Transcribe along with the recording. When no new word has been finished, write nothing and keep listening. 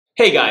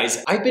Hey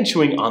guys, I've been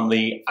chewing on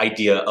the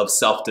idea of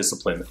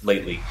self-discipline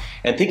lately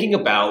and thinking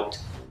about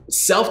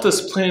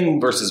self-discipline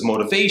versus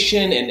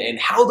motivation and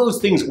how those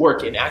things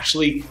work in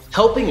actually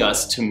helping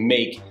us to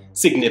make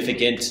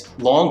significant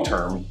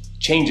long-term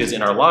changes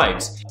in our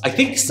lives. I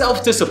think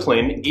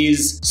self-discipline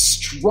is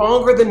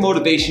stronger than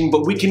motivation,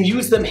 but we can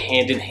use them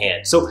hand in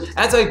hand. So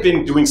as I've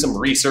been doing some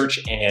research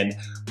and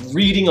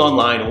reading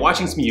online and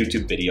watching some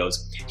YouTube videos,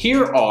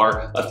 here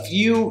are a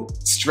few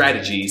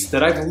strategies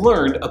that I've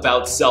learned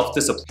about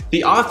self-discipline.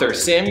 The author,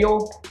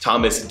 Samuel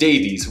Thomas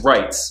Davies,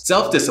 writes,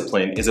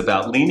 "Self-discipline is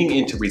about leaning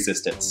into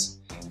resistance,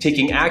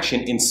 taking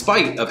action in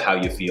spite of how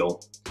you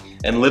feel,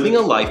 and living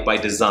a life by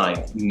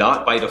design,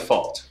 not by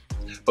default.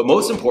 But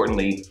most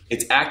importantly,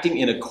 it's acting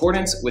in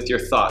accordance with your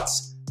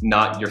thoughts,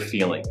 not your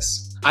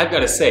feelings." I've got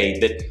to say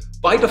that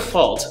by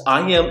default,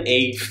 I am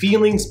a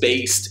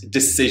feelings-based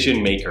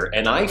decision maker,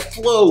 and I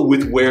flow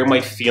with where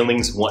my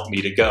feelings want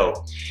me to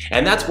go.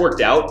 And that's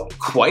worked out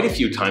quite a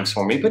few times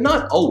for me, but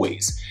not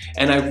always.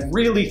 And I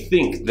really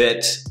think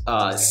that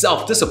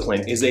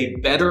self-discipline is a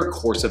better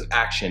course of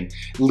action,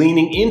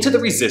 leaning into the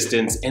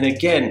resistance, and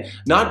again,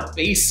 not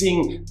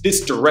basing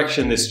this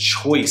direction, this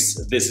choice,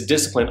 this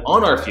discipline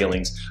on our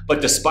feelings,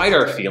 but despite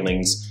our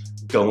feelings,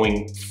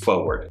 going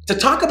forward. To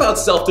talk about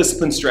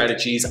self-discipline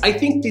strategies, I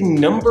think the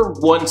number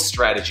one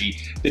strategy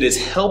that has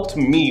helped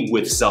me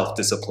with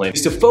self-discipline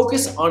is to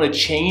focus on a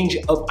change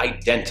of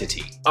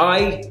identity.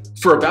 I,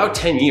 for about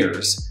 10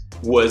 years,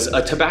 was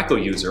a tobacco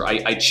user.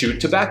 I chewed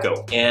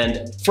tobacco.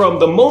 And from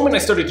the moment I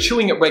started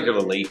chewing it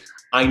regularly,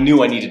 I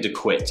knew I needed to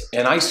quit.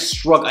 And I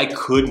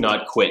could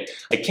not quit.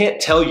 I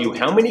can't tell you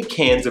how many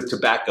cans of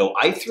tobacco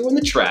I threw in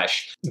the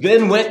trash,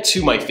 then went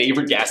to my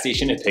favorite gas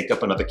station and picked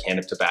up another can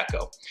of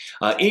tobacco.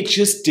 It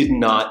just did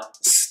not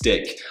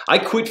stick. I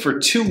quit for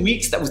 2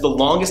 weeks. That was the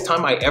longest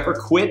time I ever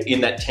quit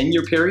in that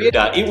 10-year period.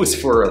 It was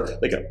for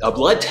a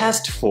blood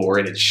test, for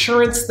an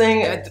insurance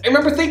thing. I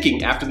remember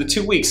thinking after the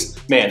 2 weeks,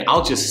 man,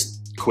 I'll just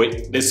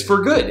quit this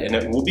for good and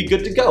it will be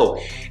good to go.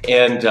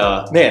 And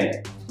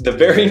man, the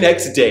very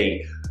next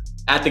day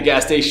at the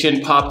gas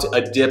station, popped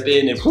a dip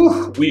in and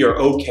whew, we are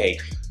okay.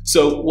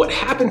 So what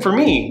happened for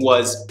me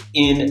was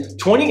in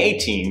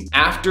 2018,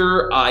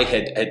 after I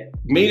had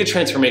made a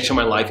transformation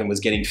in my life and was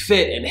getting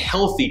fit and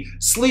healthy,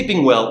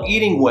 sleeping well,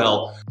 eating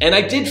well, and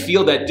I did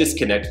feel that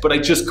disconnect, but I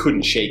just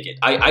couldn't shake it.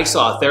 I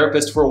saw a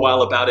therapist for a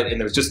while about it and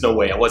there was just no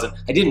way.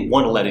 I didn't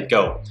want to let it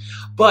go.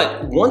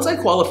 But once I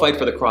qualified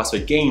for the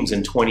CrossFit Games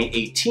in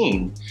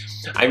 2018,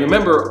 I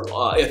remember,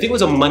 I think it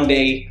was a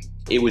Monday,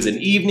 it was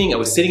an evening, I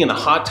was sitting in the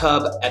hot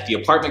tub at the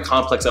apartment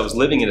complex I was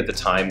living in at the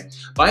time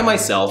by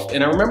myself,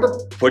 and I remember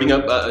putting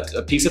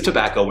a piece of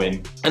tobacco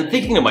in and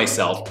thinking to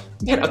myself,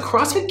 man, a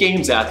CrossFit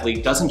Games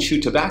athlete doesn't chew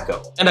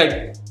tobacco. And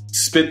I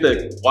spit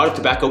the wad of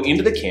tobacco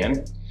into the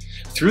can,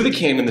 threw the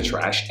can in the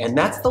trash, and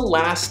that's the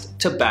last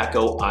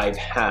tobacco I've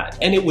had.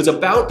 And it was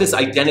about this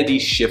identity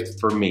shift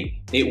for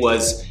me. It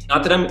was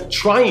not that I'm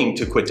trying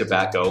to quit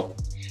tobacco,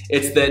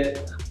 it's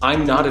that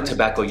I'm not a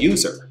tobacco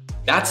user.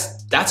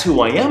 That's who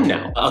I am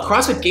now. A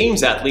CrossFit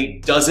Games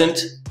athlete doesn't ...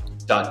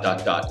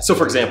 So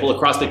for example, a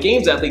CrossFit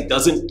Games athlete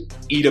doesn't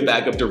eat a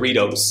bag of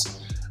Doritos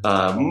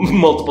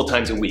multiple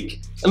times a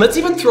week. And let's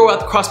even throw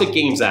out the CrossFit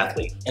Games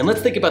athlete. And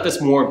let's think about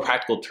this more in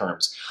practical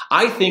terms.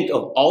 I think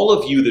of all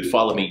of you that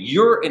follow me,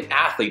 you're an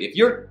athlete. If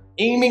you're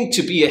aiming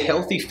to be a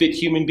healthy, fit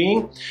human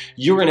being,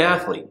 you're an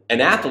athlete.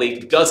 An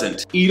athlete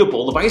doesn't eat a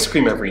bowl of ice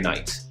cream every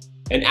night.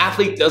 An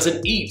athlete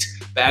doesn't eat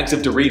bags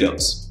of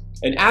Doritos.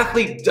 An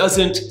athlete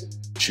doesn't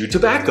chew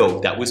tobacco.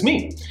 That was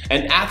me.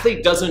 An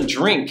athlete doesn't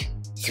drink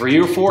 3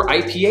 or 4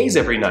 IPAs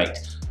every night.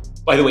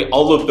 By the way,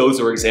 all of those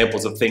are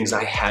examples of things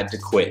I had to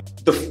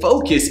quit. The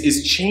focus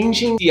is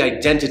changing the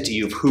identity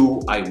of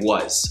who I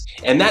was.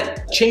 And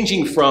that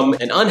changing from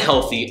an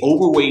unhealthy,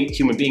 overweight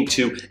human being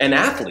to an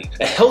athlete,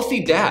 a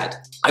healthy dad.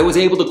 I was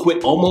able to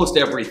quit almost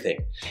everything.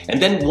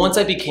 And then once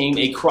I became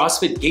a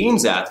CrossFit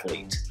Games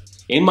athlete,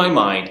 in my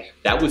mind,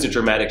 that was a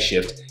dramatic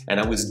shift, and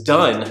I was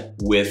done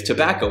with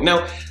tobacco.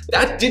 Now,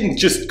 that didn't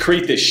just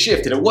create this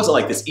shift, and it wasn't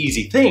like this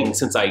easy thing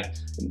since I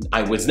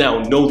was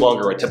now no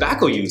longer a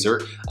tobacco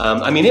user.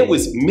 I mean, it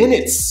was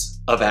minutes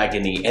of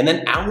agony, and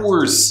then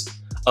hours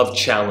of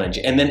challenge,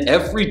 and then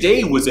every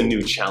day was a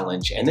new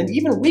challenge, and then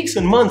even weeks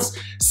and months.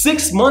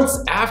 6 months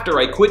after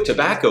I quit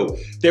tobacco,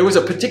 there was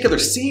a particular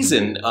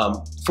season,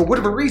 for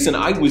whatever reason,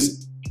 I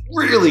was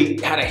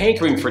really had a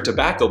hankering for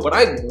tobacco, but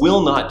I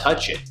will not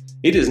touch it.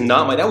 It is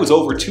not that was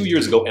over 2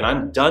 years ago and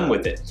I'm done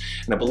with it.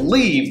 And I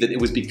believe that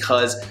it was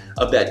because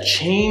of that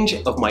change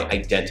of my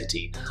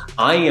identity.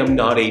 I am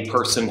not a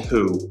person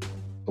who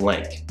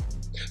blank.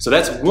 So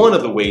that's one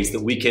of the ways that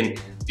we can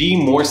be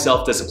more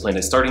self-disciplined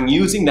is starting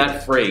using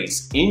that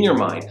phrase in your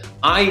mind.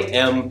 I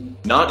am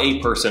not a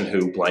person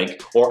who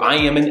blank, or I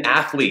am an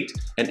athlete.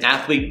 An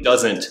athlete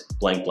doesn't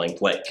blank, blank,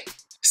 blank.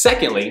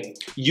 Secondly,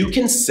 you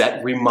can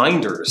set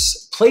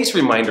reminders, place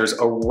reminders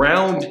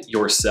around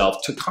yourself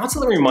to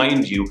constantly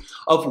remind you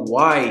of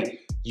why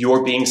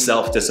you're being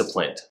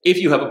self-disciplined. If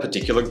you have a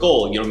particular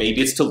goal,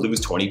 maybe it's to lose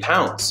 20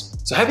 pounds.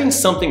 So having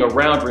something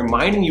around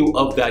reminding you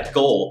of that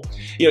goal,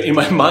 in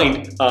my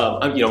mind,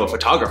 I'm a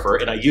photographer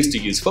and I used to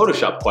use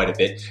Photoshop quite a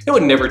bit. I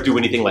would never do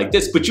anything like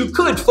this, but you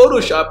could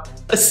Photoshop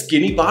a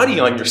skinny body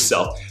on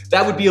yourself.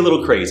 That would be a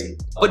little crazy.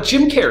 But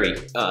Jim Carrey,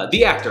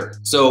 the actor,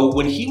 so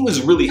when he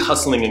was really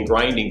hustling and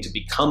grinding to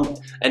become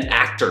an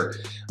actor,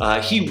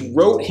 he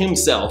wrote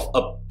himself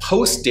a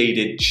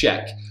post-dated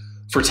check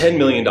for $10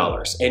 million,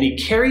 and he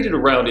carried it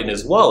around in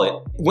his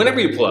wallet. Whenever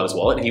he pulled out his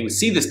wallet and he would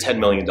see this $10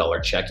 million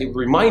check, it would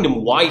remind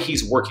him why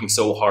he's working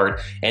so hard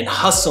and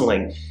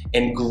hustling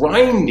and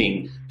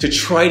grinding to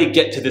try to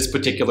get to this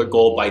particular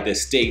goal by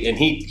this date. And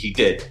he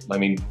did. I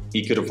mean,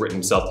 he could have written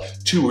himself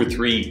 2 or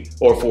 3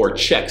 or 4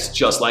 checks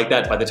just like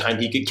that by the time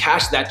he could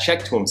cash that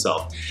check to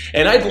himself.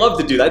 And I'd love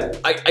to do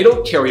that. I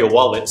don't carry a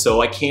wallet, so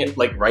I can't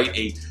write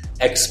a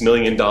X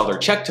million dollar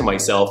check to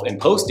myself and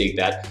post date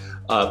that.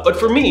 But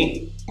for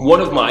me, one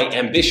of my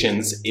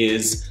ambitions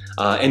is,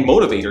 and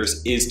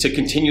motivators, is to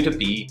continue to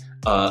be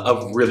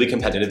a really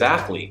competitive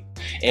athlete.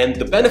 And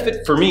the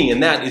benefit for me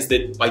in that is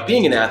that by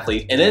being an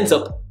athlete, it ends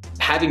up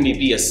having me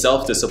be a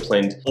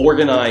self-disciplined,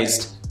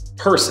 organized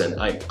person.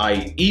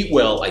 I eat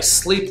well, I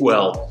sleep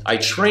well, I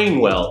train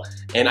well,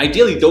 and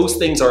ideally those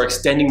things are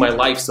extending my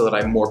life so that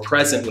I'm more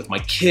present with my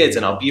kids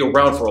and I'll be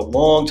around for a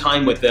long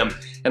time with them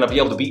and I'll be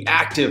able to be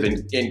active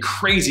and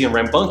crazy and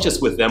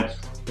rambunctious with them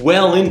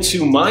well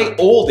into my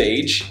old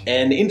age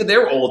and into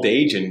their old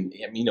age, and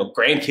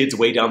grandkids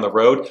way down the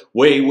road,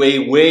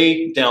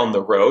 way down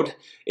the road,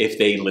 if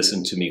they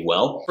listen to me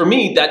well. For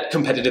me, that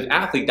competitive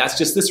athlete, that's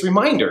just this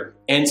reminder.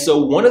 And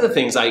so one of the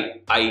things I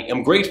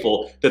am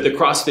grateful that the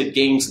CrossFit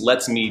Games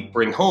lets me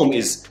bring home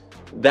is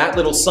that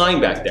little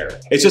sign back there.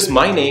 It's just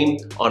my name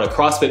on a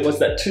CrossFit,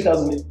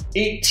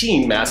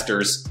 2018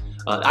 Masters.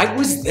 I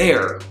was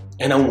there.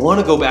 And I want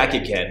to go back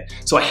again.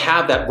 So I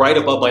have that right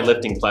above my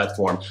lifting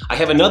platform. I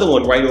have another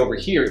one right over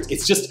here.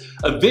 It's just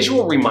a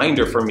visual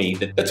reminder for me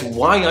that that's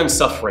why I'm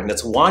suffering.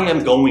 That's why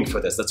I'm going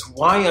for this. That's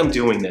why I'm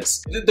doing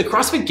this. The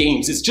CrossFit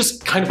Games is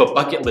just kind of a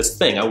bucket list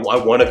thing. I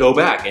want to go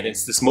back, and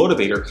it's this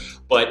motivator,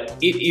 but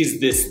it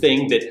is this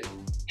thing that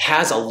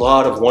has a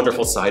lot of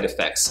wonderful side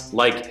effects,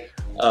 like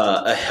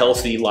a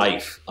healthy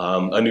life,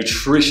 a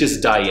nutritious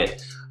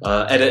diet,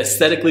 an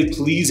aesthetically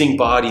pleasing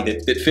body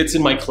that fits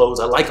in my clothes.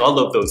 I like all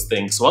of those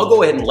things. So I'll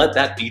go ahead and let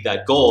that be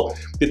that goal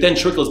that then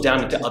trickles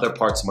down into other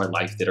parts of my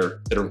life that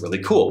are really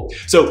cool.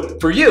 So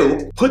for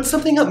you, put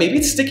something up, maybe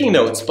it's sticky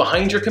notes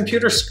behind your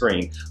computer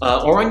screen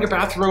or on your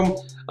bathroom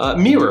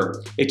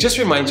mirror. It just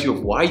reminds you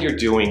of why you're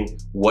doing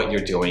what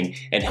you're doing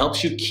and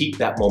helps you keep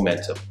that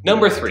momentum.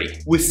 Number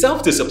 3, with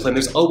self-discipline,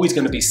 there's always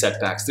going to be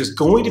setbacks. There's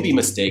going to be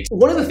mistakes.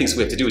 One of the things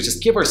we have to do is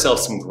just give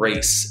ourselves some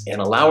grace and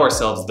allow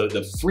ourselves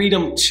the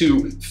freedom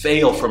to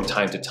fail from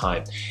time to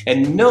time,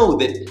 and know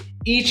that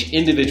each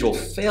individual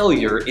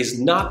failure is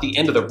not the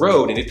end of the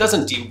road and it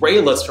doesn't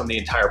derail us from the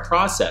entire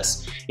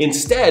process.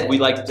 Instead, we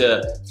like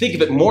to think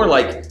of it more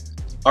like,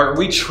 are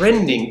we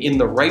trending in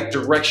the right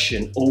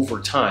direction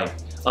over time?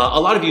 A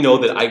lot of you know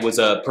that I was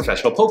a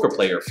professional poker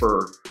player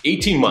for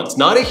 18 months.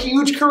 Not a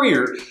huge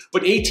career,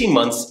 but 18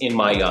 months in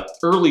my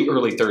early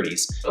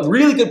 30s.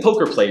 Really good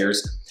poker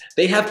players,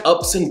 they have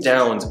ups and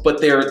downs, but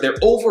their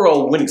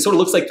overall winning sort of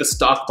looks like the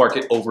stock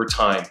market over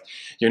time.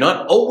 You're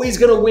not always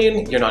gonna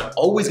win, you're not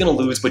always gonna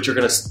lose, but you're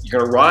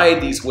gonna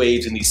ride these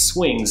waves and these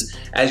swings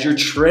as you're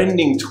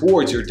trending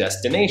towards your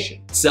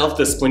destination.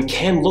 Self-discipline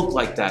can look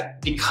like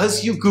that.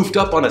 Because you goofed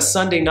up on a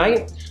Sunday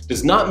night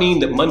does not mean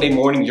that Monday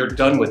morning you're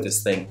done with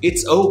this thing.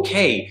 It's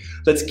okay.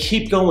 Let's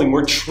keep going.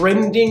 We're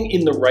trending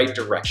in the right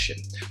direction.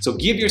 So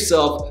give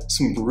yourself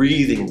some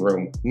breathing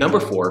room. Number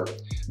 4,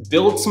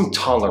 build some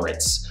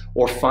tolerance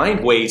or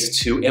find ways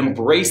to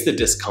embrace the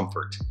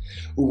discomfort.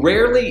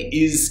 Rarely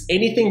is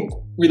anything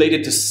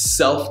related to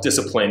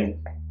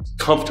self-discipline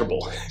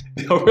comfortable,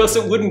 or else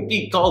it wouldn't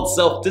be called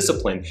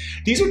self-discipline.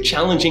 These are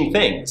challenging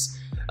things.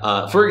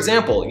 For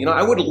example,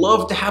 I would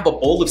love to have a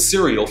bowl of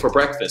cereal for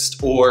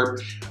breakfast, or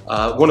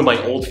one of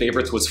my old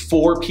favorites was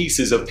 4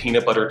 pieces of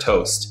peanut butter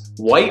toast.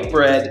 White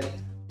bread,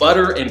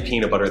 butter, and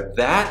peanut butter.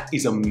 That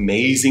is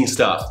amazing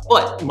stuff.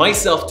 But my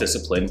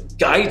self-discipline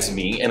guides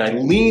me, and I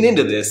lean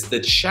into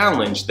the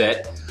challenge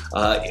that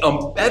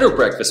a better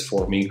breakfast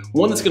for me,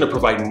 one that's gonna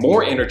provide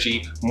more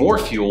energy, more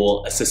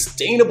fuel,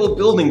 sustainable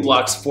building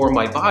blocks for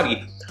my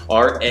body,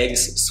 are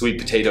eggs, sweet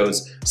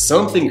potatoes,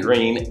 something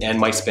green, and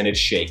my spinach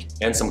shake,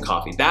 and some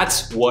coffee.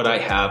 That's what I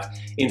have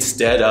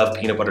instead of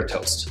peanut butter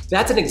toast.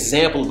 That's an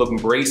example of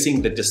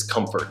embracing the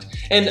discomfort.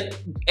 And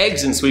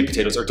eggs and sweet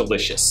potatoes are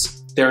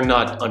delicious. they're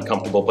not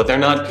uncomfortable, but they're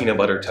not peanut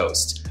butter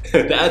toast.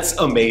 That's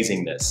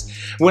amazingness.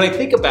 When I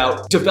think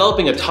about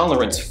developing a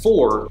tolerance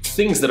for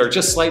things that are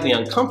just slightly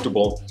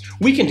uncomfortable,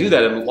 we can do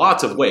that in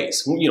lots of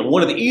ways.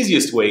 One of the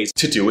easiest ways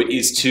to do it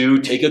is to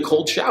take a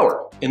cold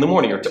shower in the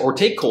morning, or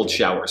take cold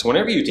showers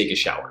whenever you take a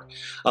shower.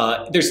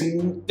 There's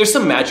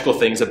some magical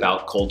things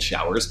about cold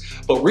showers,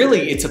 but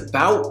really it's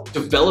about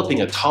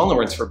developing a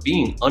tolerance for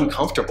being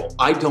uncomfortable.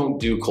 I don't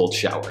do cold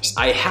showers.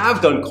 I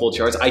have done cold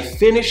showers. I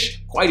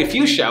finish quite a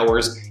few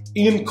showers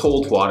in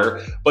cold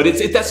water, but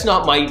that's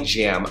not my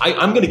jam.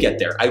 I'm gonna get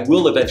there. I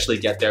will eventually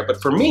get there,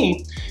 but for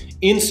me,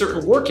 in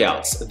certain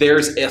workouts,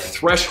 there's a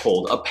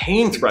threshold, a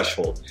pain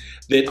threshold,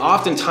 that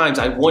oftentimes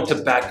I want to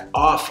back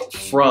off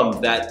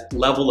from that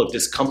level of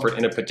discomfort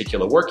in a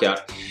particular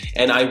workout.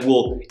 And I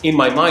will, in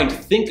my mind,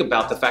 think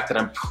about the fact that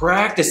I'm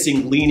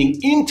practicing leaning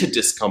into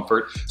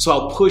discomfort, so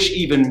I'll push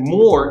even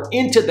more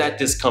into that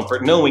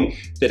discomfort, knowing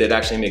that it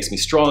actually makes me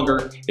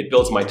stronger, it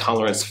builds my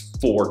tolerance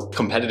for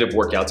competitive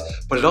workouts,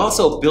 but it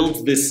also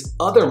builds this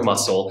other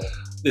muscle,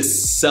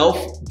 this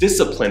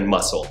self-discipline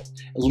muscle,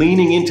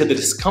 leaning into the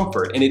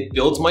discomfort, and it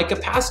builds my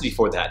capacity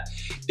for that.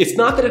 It's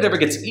not that it ever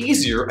gets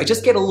easier, I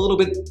just get a little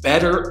bit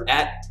better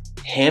at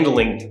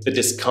handling the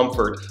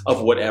discomfort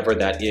of whatever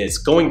that is.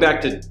 Going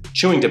back to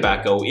chewing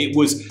tobacco, it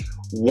was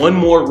one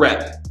more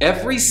rep.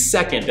 Every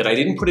second that I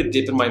didn't put a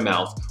dip in my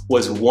mouth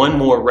was one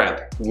more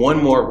rep,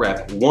 one more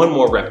rep, one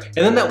more rep.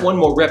 And then that one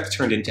more rep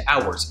turned into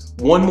hours.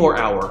 One more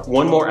hour,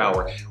 one more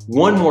hour,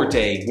 one more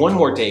day, one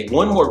more day,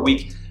 one more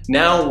week.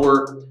 Now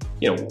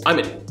I'm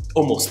at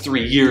almost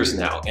 3 years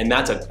now, and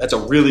that's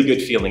a really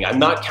good feeling. I'm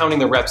not counting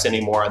the reps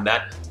anymore on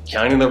that,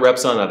 counting the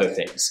reps on other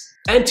things.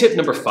 And tip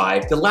number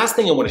 5, the last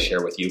thing I want to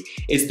share with you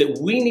is that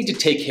we need to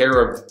take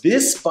care of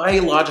this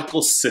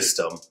biological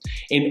system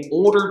in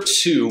order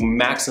to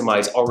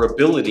maximize our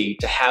ability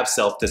to have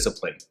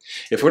self-discipline.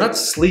 If we're not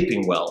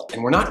sleeping well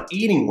and we're not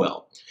eating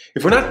well,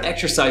 if we're not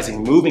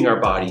exercising, moving our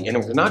body, and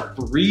if we're not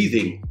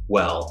breathing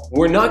well,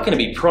 we're not going to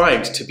be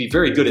primed to be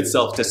very good at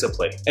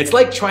self-discipline. It's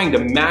like trying to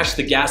mash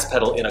the gas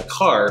pedal in a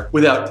car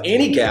without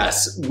any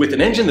gas, with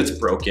an engine that's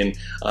broken,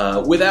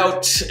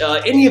 without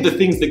any of the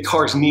things that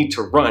cars need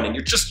to run, and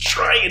you're just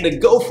trying to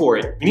go for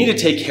it. We need to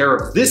take care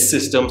of this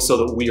system so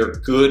that we are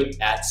good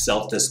at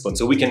self-discipline,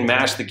 so we can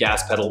mash the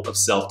gas pedal of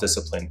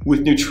self-discipline. With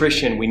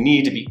nutrition, we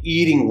need to be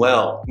eating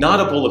well. Not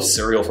a bowl of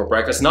cereal for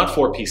breakfast, not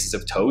 4 pieces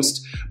of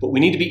toast, but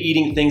we need to be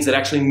eating things that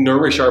actually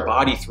nourish our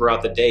body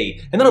throughout the day,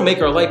 and that'll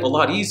make our life a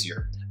lot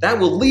easier. That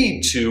will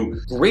lead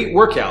to great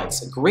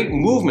workouts, great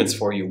movements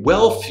for you,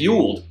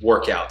 well-fueled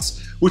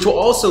workouts, which will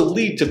also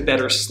lead to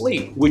better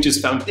sleep, which is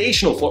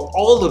foundational for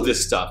all of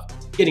this stuff.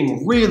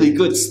 Getting really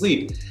good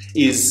sleep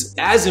is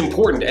as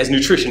important as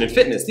nutrition and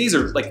fitness. These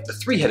are like the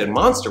three-headed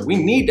monster. We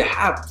need to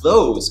have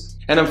those.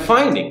 And I'm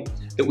finding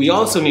that we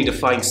also need to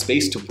find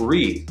space to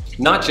breathe,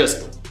 not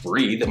just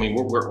breathe. I mean,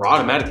 we're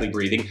automatically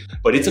breathing,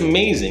 but it's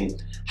amazing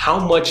how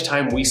much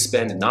time we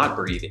spend not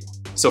breathing.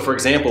 So for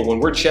example, when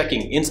we're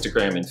checking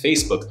Instagram and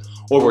Facebook,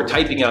 or we're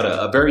typing out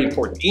a very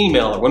important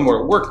email, or when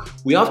we're at work,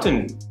 we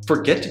often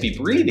forget to be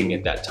breathing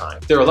at that time.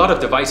 There are a lot of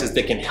devices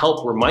that can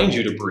help remind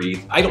you to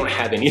breathe. I don't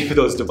have any of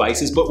those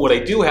devices, but what I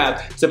do have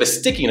is I have a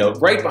sticky note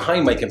right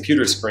behind my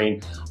computer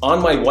screen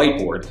on my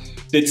whiteboard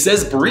that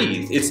says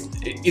breathe.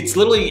 It's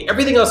literally,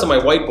 everything else on my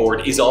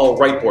whiteboard is all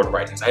whiteboard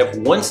writings. I have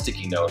one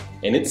sticky note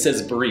and it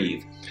says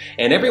breathe.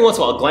 And every once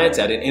in a while I'll glance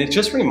at it and it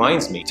just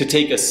reminds me to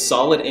take a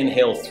solid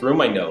inhale through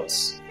my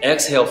nose,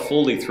 exhale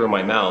fully through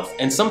my mouth,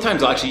 and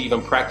sometimes I'll actually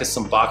even practice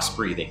some box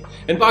breathing.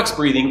 And box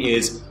breathing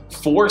is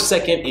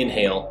 4-second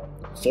inhale,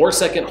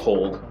 4-second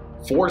hold,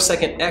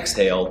 4-second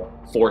exhale,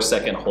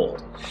 4-second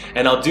hold.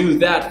 And I'll do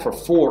that for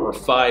 4 or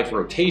 5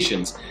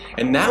 rotations,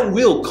 and that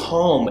will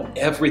calm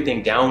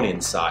everything down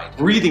inside.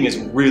 Breathing is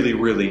really,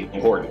 really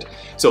important.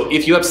 So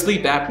if you have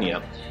sleep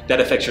apnea, that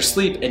affects your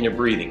sleep and your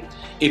breathing.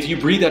 If you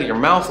breathe out of your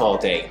mouth all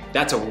day,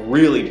 that's a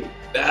really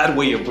bad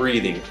way of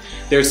breathing.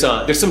 There's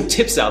some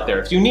tips out there.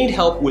 If you need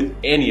help with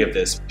any of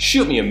this,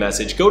 shoot me a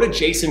message. Go to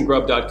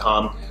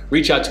jasongrubb.com,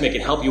 reach out to me, I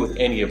can help you with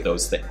any of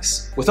those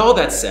things. With all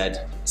that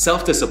said,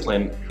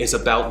 self-discipline is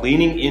about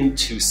leaning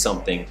into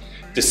something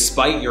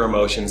despite your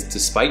emotions,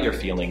 despite your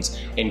feelings,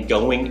 and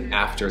going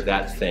after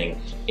that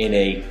thing in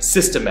a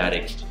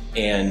systematic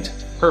and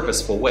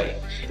purposeful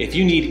way. If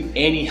you need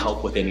any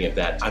help with any of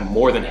that, I'm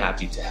more than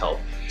happy to help.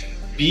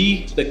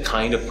 Be the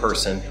kind of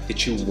person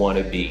that you want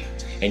to be,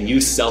 and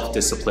use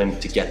self-discipline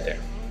to get there.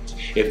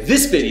 If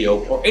this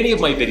video or any of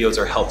my videos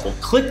are helpful,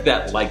 click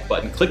that like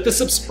button, click the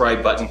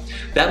subscribe button.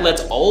 That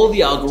lets all of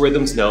the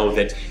algorithms know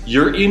that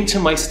you're into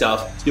my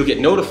stuff. You'll get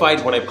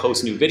notified when I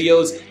post new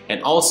videos,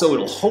 and also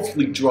it'll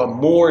hopefully draw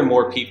more and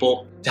more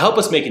people to help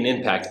us make an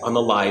impact on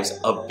the lives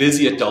of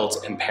busy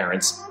adults and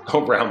parents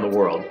around the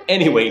world.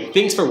 Anyway,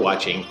 thanks for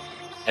watching,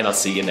 and I'll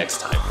see you next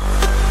time.